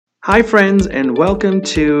Hi, friends, and welcome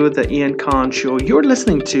to the Ian Khan Show. You're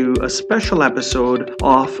listening to a special episode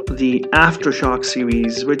of the Aftershock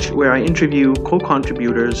series, where I interview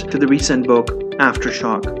co-contributors to the recent book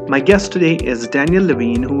Aftershock. My guest today is Daniele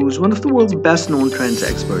Levine, who's one of the world's best-known trends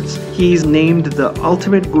experts. He's named the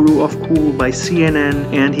ultimate guru of cool by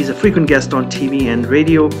CNN, and he's a frequent guest on TV and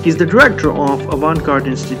radio. He's the director of Avant-Garde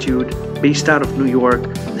Institute, based out of New York,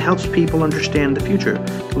 and helps people understand the future.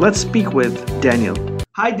 Let's speak with Daniele.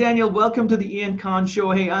 Hi, Daniele. Welcome to the Ian Khan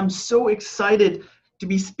Show. Hey, I'm so excited to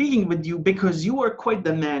be speaking with you because you are quite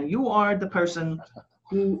the man. You are the person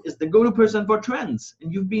who is the go-to person for trends.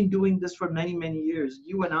 And you've been doing this for many, many years.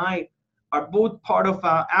 You and I are both part of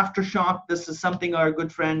Aftershock. This is something our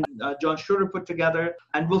good friend John Schroeder put together.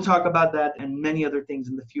 And we'll talk about that and many other things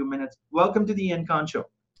in a few minutes. Welcome to the Ian Khan Show.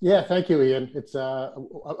 Yeah, thank you, Ian. It's a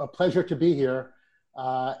pleasure to be here.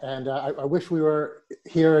 I wish we were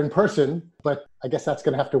here in person, but I guess that's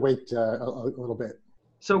going to have to wait a little bit.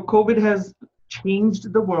 So COVID has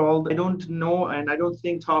changed the world. I don't know, and I don't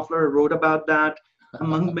think Toffler wrote about that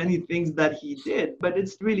among many things that he did. But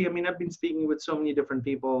it's really, I've been speaking with so many different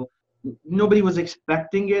people. Nobody was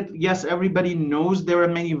expecting it. Yes, everybody knows there are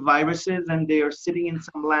many viruses and they are sitting in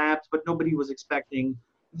some labs, but nobody was expecting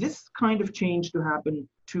this kind of change to happen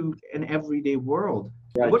to an everyday world.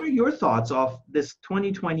 Right. What are your thoughts of this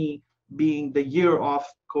 2020 being the year of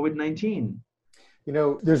COVID-19? You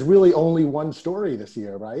know, there's really only one story this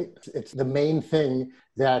year, right? It's the main thing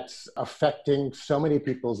that's affecting so many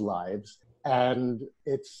people's lives, and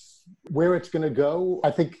it's where it's going to go.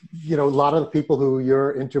 I think, a lot of the people who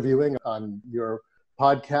you're interviewing on your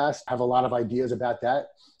podcast have a lot of ideas about that.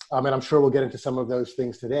 And I'm sure we'll get into some of those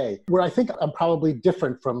things today. Where I think I'm probably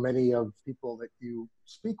different from many of people that you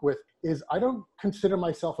speak with is I don't consider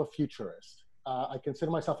myself a futurist. I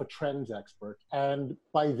consider myself a trends expert. And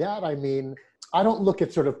by that, I mean, I don't look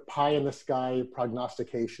at sort of pie in the sky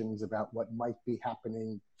prognostications about what might be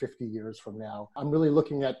happening 50 years from now. I'm really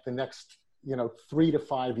looking at the next 3 to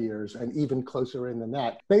 5 years and even closer in than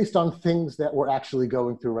that, based on things that we're actually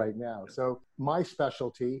going through right now. So my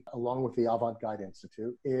specialty, along with the Avant-Garde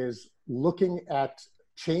Institute, is looking at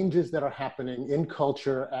changes that are happening in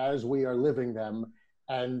culture as we are living them,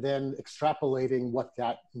 and then extrapolating what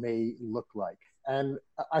that may look like. And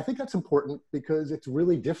I think that's important because it's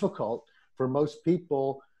really difficult for most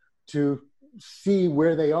people to see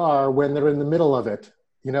where they are when they're in the middle of it.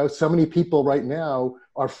 So many people right now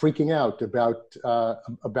are freaking out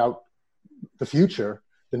about the future,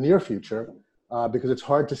 the near future, because it's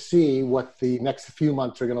hard to see what the next few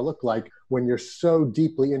months are going to look like when you're so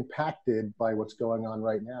deeply impacted by what's going on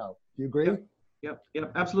right now. Do you agree? Yep,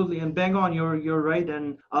 absolutely. And bang on, you're right.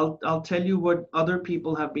 And I'll tell you what other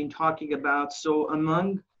people have been talking about. So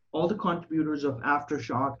among all the contributors of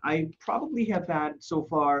Aftershock, I probably have had so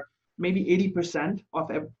far maybe 80%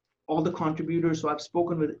 of all the contributors. So I've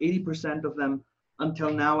spoken with 80% of them until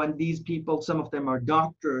now. And these people, some of them are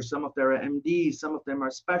doctors, some of them are MDs, some of them are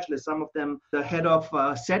specialists, some of them the head of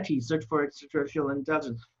SETI, Search for Extraterrestrial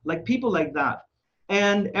Intelligence, like people like that.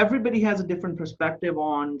 And everybody has a different perspective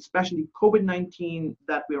on, especially COVID-19,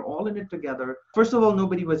 that we're all in it together. First of all,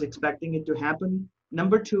 nobody was expecting it to happen.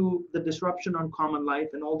 Number two, the disruption on common life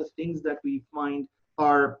and all the things that we find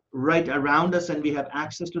are right around us and we have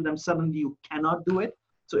access to them. Suddenly you cannot do it.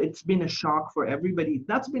 So it's been a shock for everybody.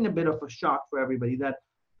 That's been a bit of a shock for everybody, that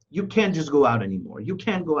you can't just go out anymore. You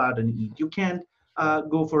can't go out and eat. You can't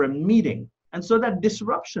go for a meeting. And so that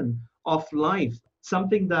disruption of life,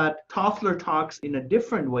 something that Toffler talks in a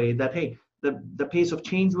different way, that, hey, the pace of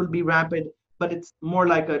change will be rapid, but it's more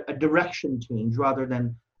like a direction change rather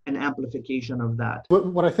than an amplification of that.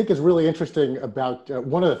 What I think is really interesting about,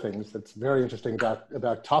 one of the things that's very interesting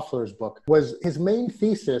about Toffler's book was his main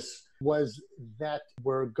thesis was that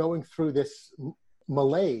we're going through this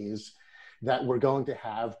malaise that we're going to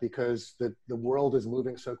have because the world is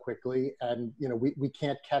moving so quickly, and we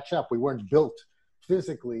can't catch up. We weren't built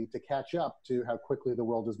physically to catch up to how quickly the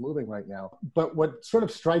world is moving right now. But what sort of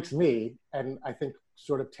strikes me, and I think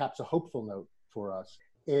sort of taps a hopeful note for us,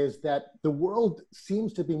 is that the world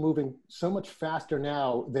seems to be moving so much faster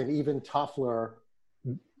now than even Toffler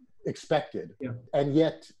expected. Yeah. And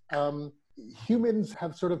yet humans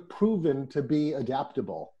have sort of proven to be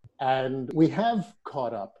adaptable. And we have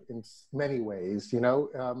caught up in many ways,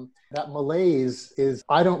 that malaise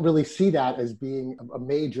I don't really see that as being a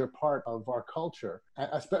major part of our culture,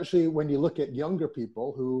 especially when you look at younger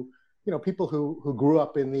people who grew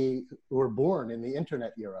up who were born in the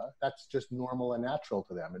internet era. That's just normal and natural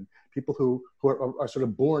to them. And people who are sort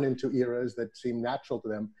of born into eras that seem natural to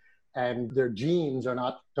them, and their genes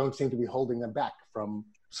don't seem to be holding them back from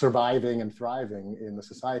surviving and thriving in the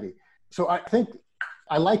society. So I think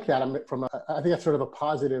I like that. I think that's sort of a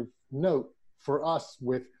positive note for us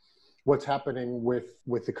with what's happening with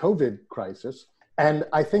the COVID crisis. And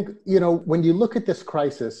I think, when you look at this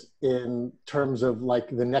crisis in terms of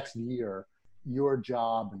like the next year, your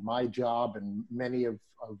job and my job and many of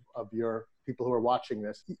your people who are watching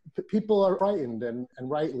this, people are frightened and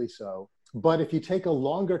rightly so. But if you take a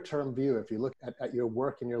longer term view, if you look at your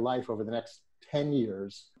work and your life over the next 10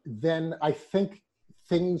 years, then I think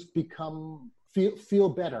things feel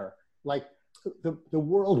better. Like the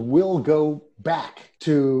world will go back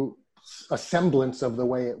to a semblance of the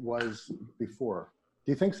way it was before.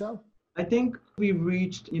 Do you think so? I think we've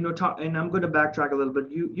reached, and I'm going to backtrack a little bit.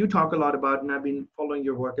 You talk a lot about, and I've been following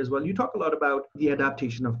your work as well. You talk a lot about the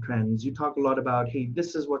adaptation of trends. You talk a lot about, hey,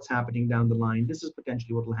 this is what's happening down the line. This is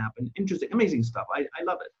potentially what will happen. Interesting, amazing stuff. I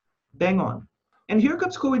love it. Bang on. And here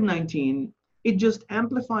comes COVID-19. It just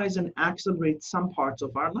amplifies and accelerates some parts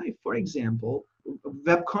of our life. For example,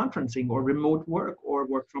 web conferencing or remote work or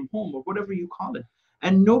work from home or whatever you call it.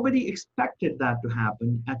 And nobody expected that to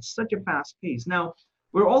happen at such a fast pace. Now,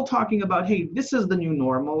 we're all talking about, hey, this is the new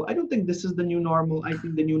normal. I don't think this is the new normal. I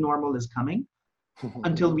think the new normal is coming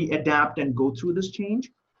until we adapt and go through this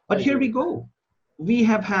change. But here we go. We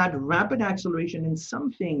have had rapid acceleration in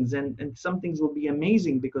some things, and some things will be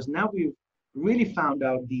amazing because now we've really found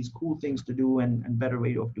out these cool things to do and better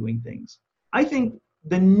way of doing things. I think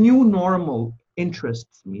the new normal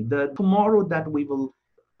interests me. The tomorrow that we will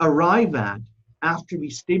arrive at after we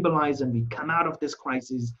stabilize and we come out of this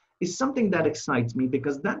crisis is something that excites me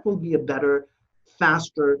because that will be a better,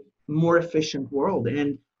 faster, more efficient world.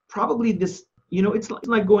 And probably this, it's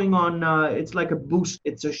like going on, it's like a boost.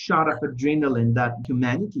 It's a shot of adrenaline that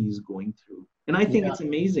humanity is going through. And I think it's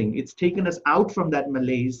amazing. It's taken us out from that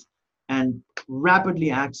malaise and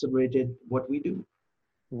rapidly accelerated what we do.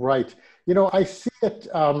 Right. I see it.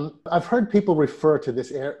 I've heard people refer to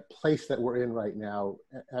this place that we're in right now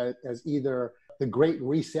as either the Great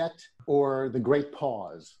Reset or the Great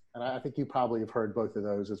Pause. And I think you probably have heard both of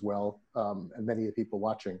those as well, and many of the people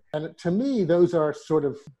watching. And to me, those are sort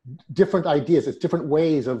of different ideas. It's different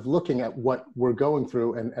ways of looking at what we're going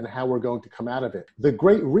through and how we're going to come out of it. The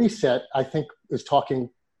Great Reset, I think, is talking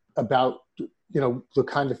about, the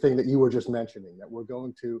kind of thing that you were just mentioning, that we're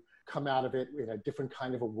going to come out of it in a different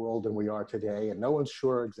kind of a world than we are today. And no one's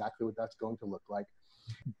sure exactly what that's going to look like,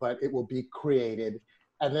 but it will be created.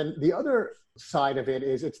 And then the other side of it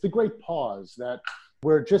is it's the Great Pause, that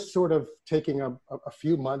we're just sort of taking a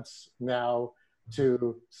few months now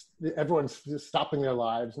everyone's stopping their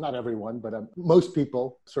lives, not everyone, but most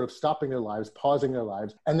people sort of stopping their lives, pausing their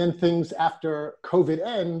lives. And then things after COVID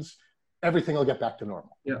ends, everything will get back to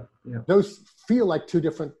normal. Yeah. Those feel like two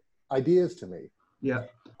different ideas to me. Yeah.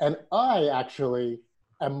 And I actually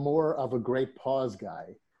am more of a Great Pause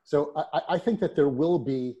guy. So I think that there will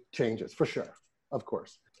be changes, for sure, of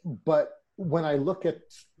course. But when I look at,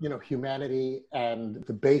 humanity and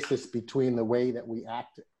the basis between the way that we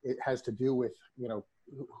act, it has to do with,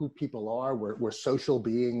 who people are. We're social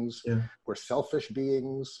beings, we're selfish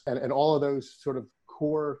beings, and all of those sort of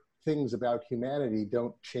core things about humanity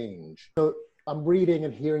don't change. So I'm reading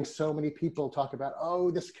and hearing so many people talk about,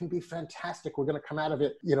 oh, this can be fantastic. We're going to come out of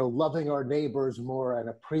it, loving our neighbors more and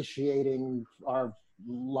appreciating our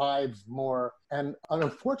lives more. And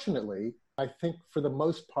unfortunately, I think for the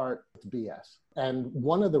most part, it's BS. And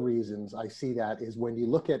one of the reasons I see that is when you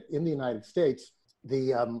look at, in the United States,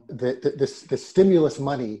 the stimulus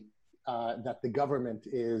money that the government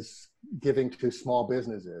is giving to small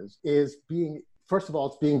businesses is being, first of all,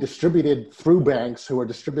 it's being distributed through banks who are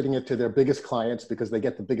distributing it to their biggest clients because they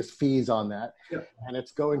get the biggest fees on that. Yep. And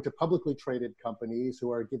it's going to publicly traded companies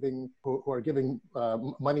who are giving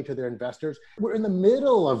money to their investors. We're in the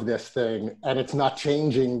middle of this thing and it's not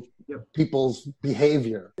changing people's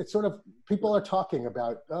behavior. It's sort of, people are talking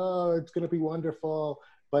about, oh, it's going to be wonderful.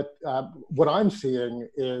 But what I'm seeing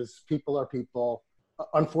is people are people,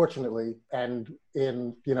 unfortunately, and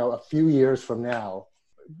in a few years from now,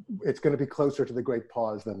 it's going to be closer to the Great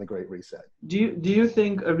Pause than the Great Reset. Do you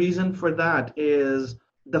think a reason for that is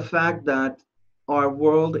the fact that our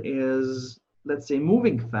world is, let's say,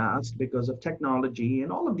 moving fast because of technology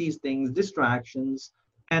and all of these things, distractions,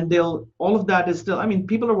 and all of that is still,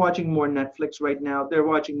 people are watching more Netflix right now. They're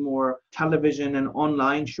watching more television and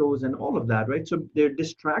online shows and all of that, right? So they're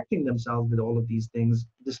distracting themselves with all of these things,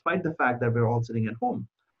 despite the fact that we're all sitting at home.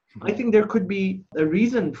 I think there could be a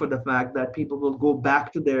reason for the fact that people will go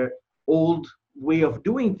back to their old way of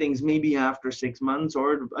doing things, maybe after 6 months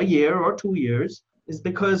or a year or 2 years, is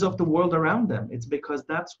because of the world around them. It's because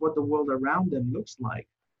that's what the world around them looks like.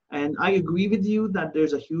 And I agree with you that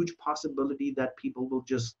there's a huge possibility that people will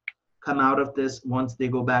just come out of this once they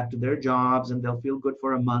go back to their jobs and they'll feel good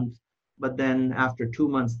for a month. But then after 2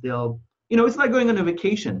 months, it's like going on a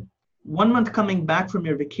vacation. 1 month coming back from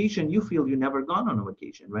your vacation, you feel you never gone on a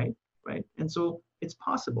vacation, right? Right. And so it's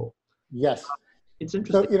possible. Yes. It's So,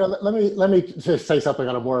 interesting. let me just say something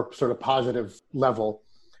on a more sort of positive level,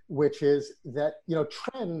 which is that,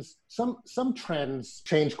 trends, some trends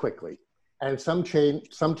change quickly and some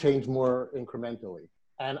change more incrementally.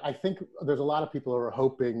 And I think there's a lot of people who are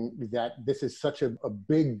hoping that this is such a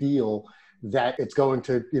big deal that it's going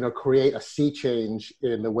to, create a sea change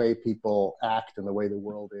in the way people act and the way the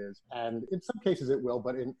world is. And in some cases it will,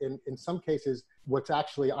 but in some cases, what's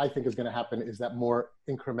actually, I think, is going to happen is that more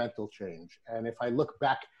incremental change. And if I look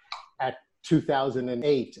back at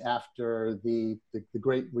 2008, after the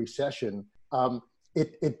Great Recession,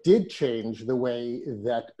 it did change the way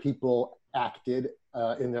that people acted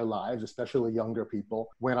in their lives, especially younger people.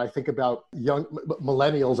 When I think about young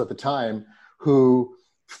millennials at the time who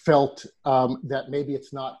felt that maybe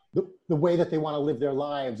it's not the way that they want to live their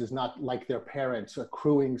lives is not like their parents,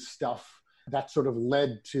 accruing stuff, that sort of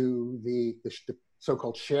led to the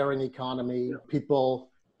so-called sharing economy,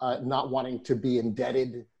 people not wanting to be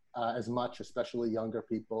indebted as much, especially younger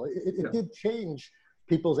people. It did change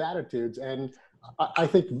people's attitudes. And I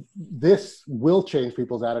think this will change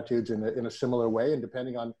people's attitudes in a similar way. And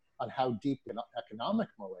depending on how deep economic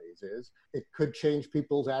malaise is, it could change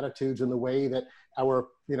people's attitudes in the way that our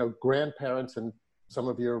grandparents and some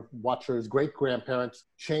of your watchers' great-grandparents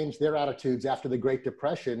changed their attitudes after the Great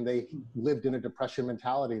Depression. They lived in a depression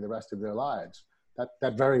mentality the rest of their lives.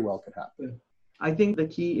 That very well could happen. I think the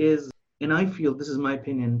key is, and I feel, this is my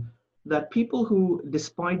opinion, that people who,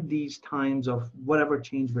 despite these times of whatever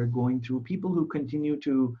change we're going through, people who continue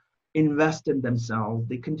to invest in themselves,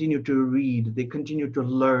 they continue to read, they continue to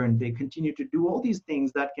learn, they continue to do all these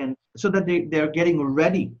things so that they're getting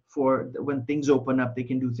ready for when things open up, they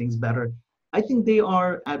can do things better. I think they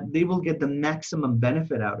will get the maximum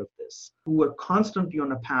benefit out of this, who are constantly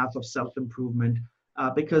on a path of self-improvement,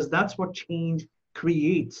 because that's what change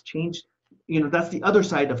creates. Change, that's the other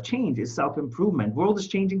side of change, is self-improvement. World is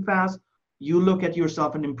changing fast. You look at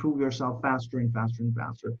yourself and improve yourself faster and faster and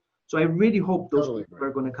faster. So I really hope those people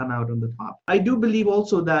are going to come out on the top. I do believe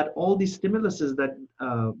also that all these stimuluses that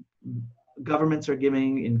governments are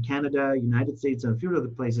giving in Canada, United States, and a few other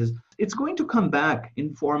places, it's going to come back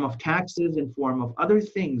in form of taxes, in form of other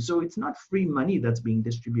things. So it's not free money that's being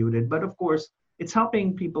distributed, but of course, it's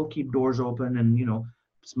helping people keep doors open and,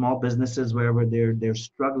 small businesses wherever they're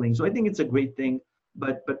struggling. So I think it's a great thing,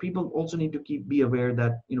 but people also need to be aware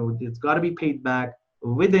that, it's got to be paid back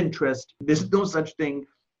with interest. There's no such thing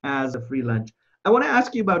as a free lunch. I want to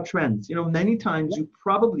ask you about trends. Many times you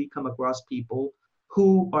probably come across people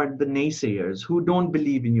who are the naysayers, who don't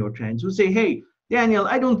believe in your trends, who say, hey, Daniel,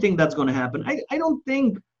 I don't think that's going to happen. I don't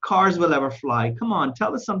think cars will ever fly. Come on,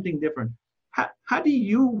 tell us something different. How do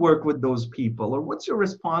you work with those people, or what's your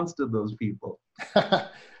response to those people?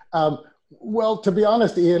 Well, to be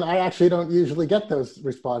honest, Ian, I actually don't usually get those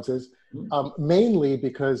responses, mainly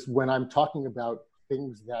because when I'm talking about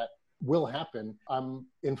things that will happen, I'm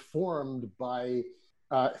informed by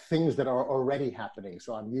things that are already happening.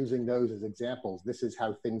 So I'm using those as examples. This is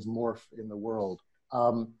how things morph in the world.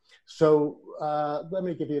 So let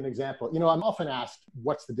me give you an example. I'm often asked,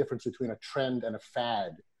 what's the difference between a trend and a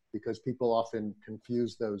fad? Because people often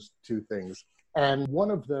confuse those two things. And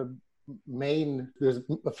one of the there's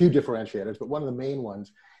a few differentiators, but one of the main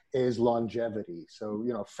ones is longevity. So,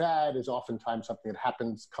 fad is oftentimes something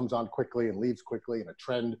that comes on quickly and leaves quickly, and a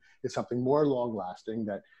trend is something more long-lasting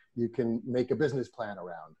that you can make a business plan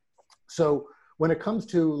around. So when it comes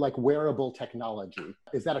to like wearable technology,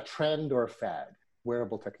 is that a trend or a fad?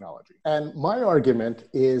 Wearable technology. And my argument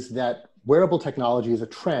is that wearable technology is a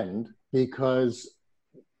trend because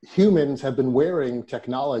humans have been wearing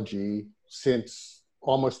technology since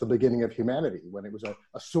almost the beginning of humanity, when it was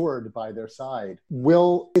a sword by their side.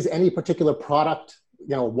 Is any particular product,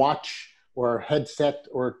 watch or headset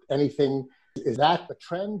or anything, is that a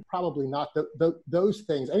trend? Probably not. Those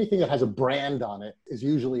things, anything that has a brand on it, is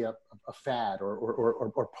usually a fad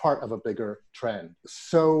or part of a bigger trend.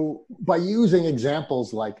 So by using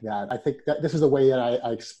examples like that, I think that this is the way that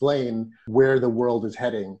I explain where the world is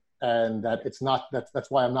heading, and that it's not, that's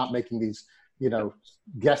why I'm not making these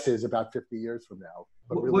guesses about 50 years from now.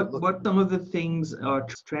 But really what some of the things are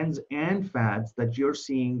trends and fads that you're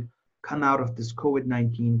seeing come out of this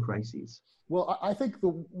COVID-19 crisis? Well, I think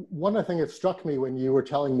one of the things that struck me when you were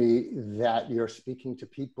telling me that you're speaking to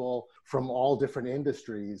people from all different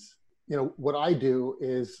industries, what I do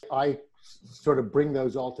is I sort of bring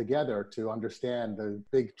those all together to understand the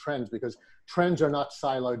big trends, because trends are not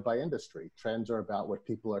siloed by industry. Trends are about what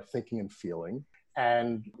people are thinking and feeling.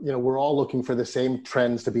 And, we're all looking for the same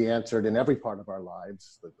trends to be answered in every part of our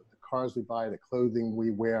lives. The cars we buy, the clothing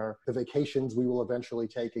we wear, the vacations we will eventually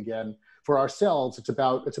take again. For ourselves, it's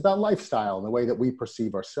about lifestyle and the way that we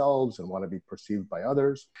perceive ourselves and want to be perceived by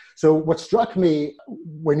others. So what struck me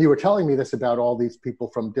when you were telling me this about all these people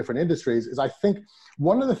from different industries is I think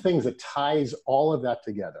one of the things that ties all of that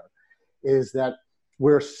together is that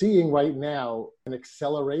we're seeing right now an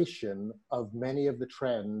acceleration of many of the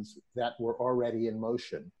trends that were already in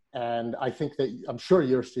motion. And I think that, I'm sure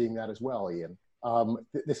you're seeing that as well, Ian.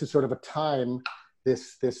 This is sort of a time,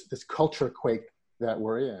 this culture quake that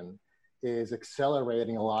we're in is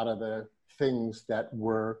accelerating a lot of the things that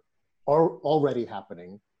are already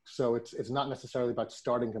happening. So it's not necessarily about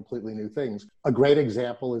starting completely new things. A great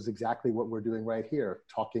example is exactly what we're doing right here,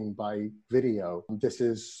 talking by video. This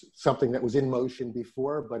is something that was in motion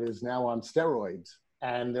before, but is now on steroids.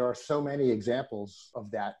 And there are so many examples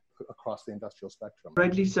of that across the industrial spectrum.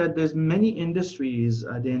 Rightly said, there's many industries,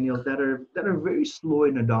 Daniel, that are very slow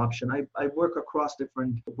in adoption. I work across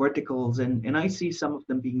different verticals, and I see some of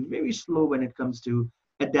them being very slow when it comes to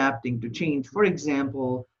adapting to change. For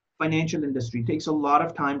example, financial industry takes a lot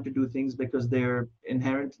of time to do things because they're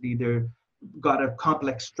got a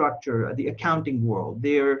complex structure. The accounting world,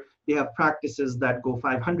 they have practices that go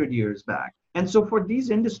 500 years back. And so for these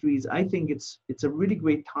industries, I think it's a really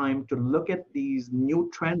great time to look at these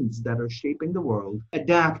new trends that are shaping the world,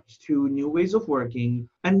 adapt to new ways of working,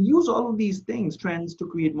 and use all of these trends to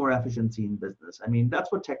create more efficiency in business. I mean,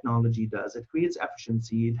 that's what technology does. It creates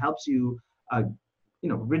efficiency. It helps you,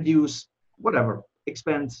 reduce whatever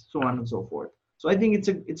expense, so on and so forth. So I think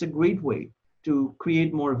it's a great way to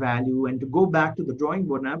create more value and to go back to the drawing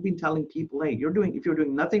board. And I've been telling people, hey, if you're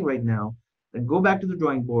doing nothing right now, then go back to the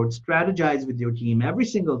drawing board, strategize with your team every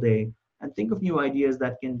single day, and think of new ideas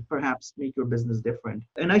that can perhaps make your business different.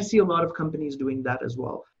 And I see a lot of companies doing that as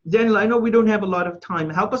well. Daniel, I know we don't have a lot of time.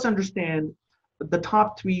 Help us understand the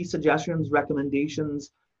top 3 suggestions,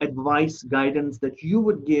 recommendations, advice, guidance that you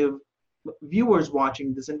would give viewers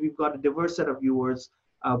watching this. And we've got a diverse set of viewers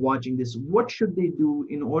watching this. What should they do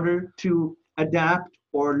in order to adapt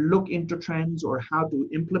or look into trends, or how to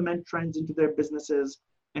implement trends into their businesses?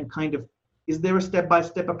 And kind of, is there a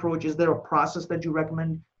step-by-step approach? Is there a process that you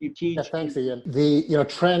recommend, you teach? Yeah, thanks, Ian. The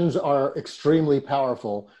trends are extremely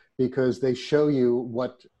powerful because they show you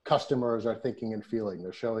what customers are thinking and feeling.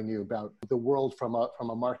 They're showing you about the world from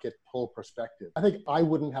a market pull perspective. I think I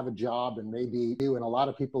wouldn't have a job, and maybe you and a lot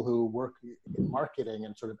of people who work in marketing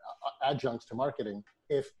and sort of adjuncts to marketing,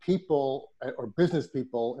 if people, or business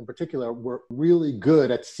people in particular, were really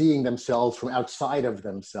good at seeing themselves from outside of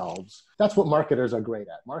themselves. That's what marketers are great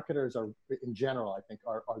at. Marketers are, in general, I think,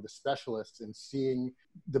 are the specialists in seeing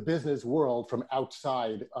the business world from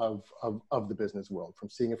outside of the business world, from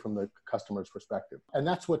seeing it from the customer's perspective. And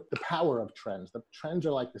that's what the power of trends. The trends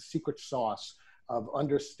are like the secret sauce of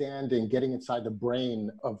understanding, getting inside the brain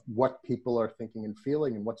of what people are thinking and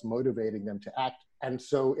feeling and what's motivating them to act. And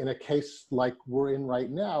so in a case like we're in right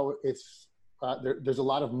now, it's there's a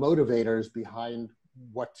lot of motivators behind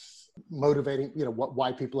what's motivating,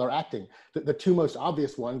 why people are acting. The 2 most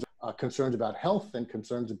obvious ones are concerns about health and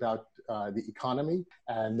concerns about the economy.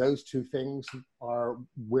 And those 2 things are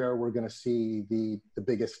where we're going to see the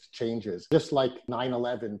biggest changes. Just like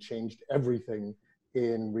 9/11 changed everything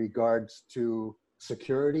in regards to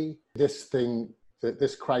security, this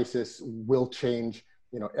crisis will change,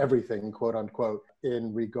 everything, quote unquote,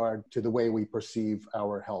 in regard to the way we perceive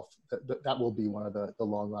our health. That will be one of the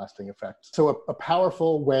long-lasting effects. So a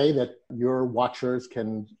powerful way that your watchers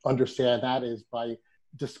can understand that is by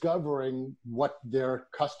discovering what their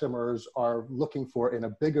customers are looking for in a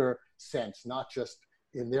bigger sense, not just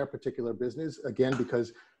in their particular business. Again,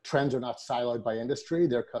 because trends are not siloed by industry.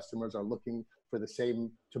 Their customers are looking for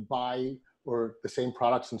to buy or the same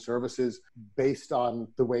products and services based on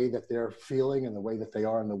the way that they're feeling and the way that they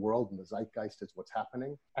are in the world, and the zeitgeist is what's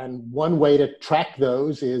happening. And one way to track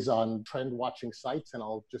those is on trend watching sites. And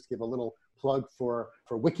I'll just give a little plug for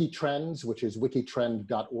WikiTrends, which is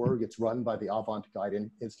wikitrend.org. It's run by the Avant-Garde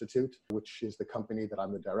Institute, which is the company that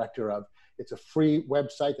I'm the director of. It's a free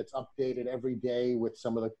website that's updated every day with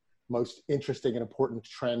some of the most interesting and important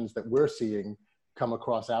trends that we're seeing come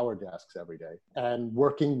across our desks every day. And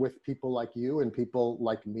working with people like you and people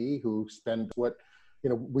like me who spend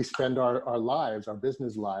we spend our lives, our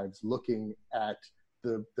business lives, looking at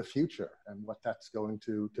the future and what that's going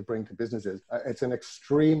to bring to businesses. It's an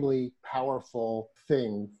extremely powerful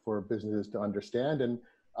thing for businesses to understand. And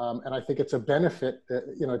And I think it's a benefit that,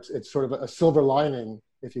 it's sort of a silver lining,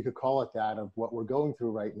 if you could call it that, of what we're going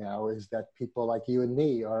through right now, is that people like you and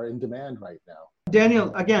me are in demand right now.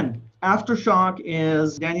 Daniel, again, Aftershock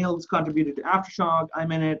is, Daniel's contributed to Aftershock.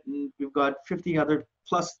 I'm in it, and we've got 50 other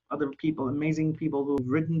people, amazing people who've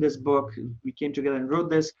written this book. We came together and wrote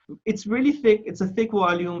this. It's really thick. It's a thick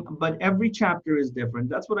volume, but every chapter is different.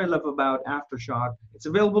 That's what I love about Aftershock. It's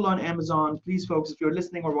available on Amazon. Please, folks, if you're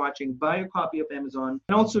listening or watching, buy a copy of Amazon.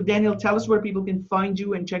 And also, Daniel, tell us where people can find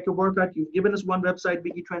you and check your work out. You've given us one website,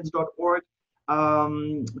 wikitrends.org.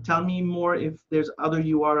 Tell me more if there's other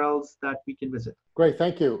URLs that we can visit. Great,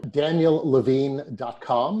 thank you.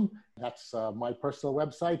 DanielLevine.com. That's my personal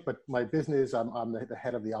website, but my business, I'm the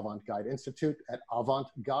head of the Avant-Guide Institute at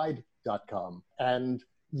avantguide.com. And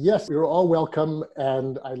yes, you're all welcome,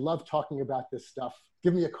 and I love talking about this stuff.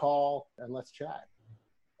 Give me a call and let's chat.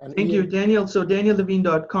 And Thank you, Daniel. So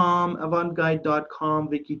DanielLevine.com, avantguide.com,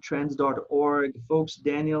 wikitrends.org. Folks,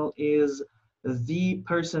 Daniel is the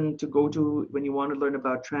person to go to when you want to learn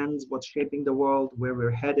about trends, what's shaping the world, where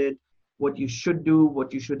we're headed, what you should do,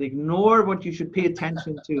 what you should ignore, what you should pay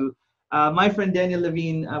attention to. My friend Daniel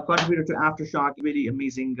Levine, contributor to Aftershock, really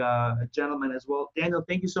amazing gentleman as well. Daniel,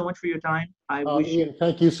 thank you so much for your time. Ian,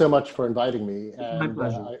 thank you so much for inviting me. And, my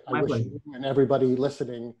pleasure. I wish you and everybody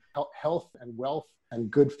listening health and wealth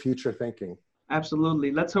and good future thinking.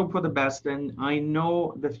 Absolutely. Let's hope for the best. And I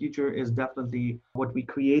know the future is definitely what we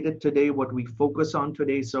created today, what we focus on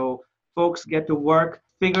today. So folks, get to work,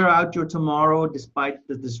 figure out your tomorrow despite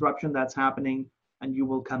the disruption that's happening, and you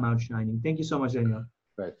will come out shining. Thank you so much, Daniel.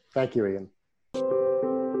 Great. Thank you, Ian.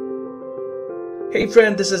 Hey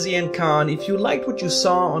friend, this is Ian Khan. If you liked what you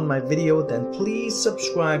saw on my video, then please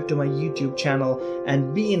subscribe to my YouTube channel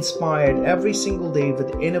and be inspired every single day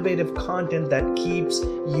with innovative content that keeps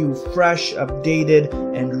you fresh, updated,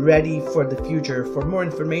 and ready for the future. For more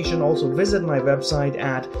information, also visit my website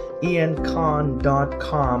at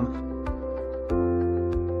iankhan.com.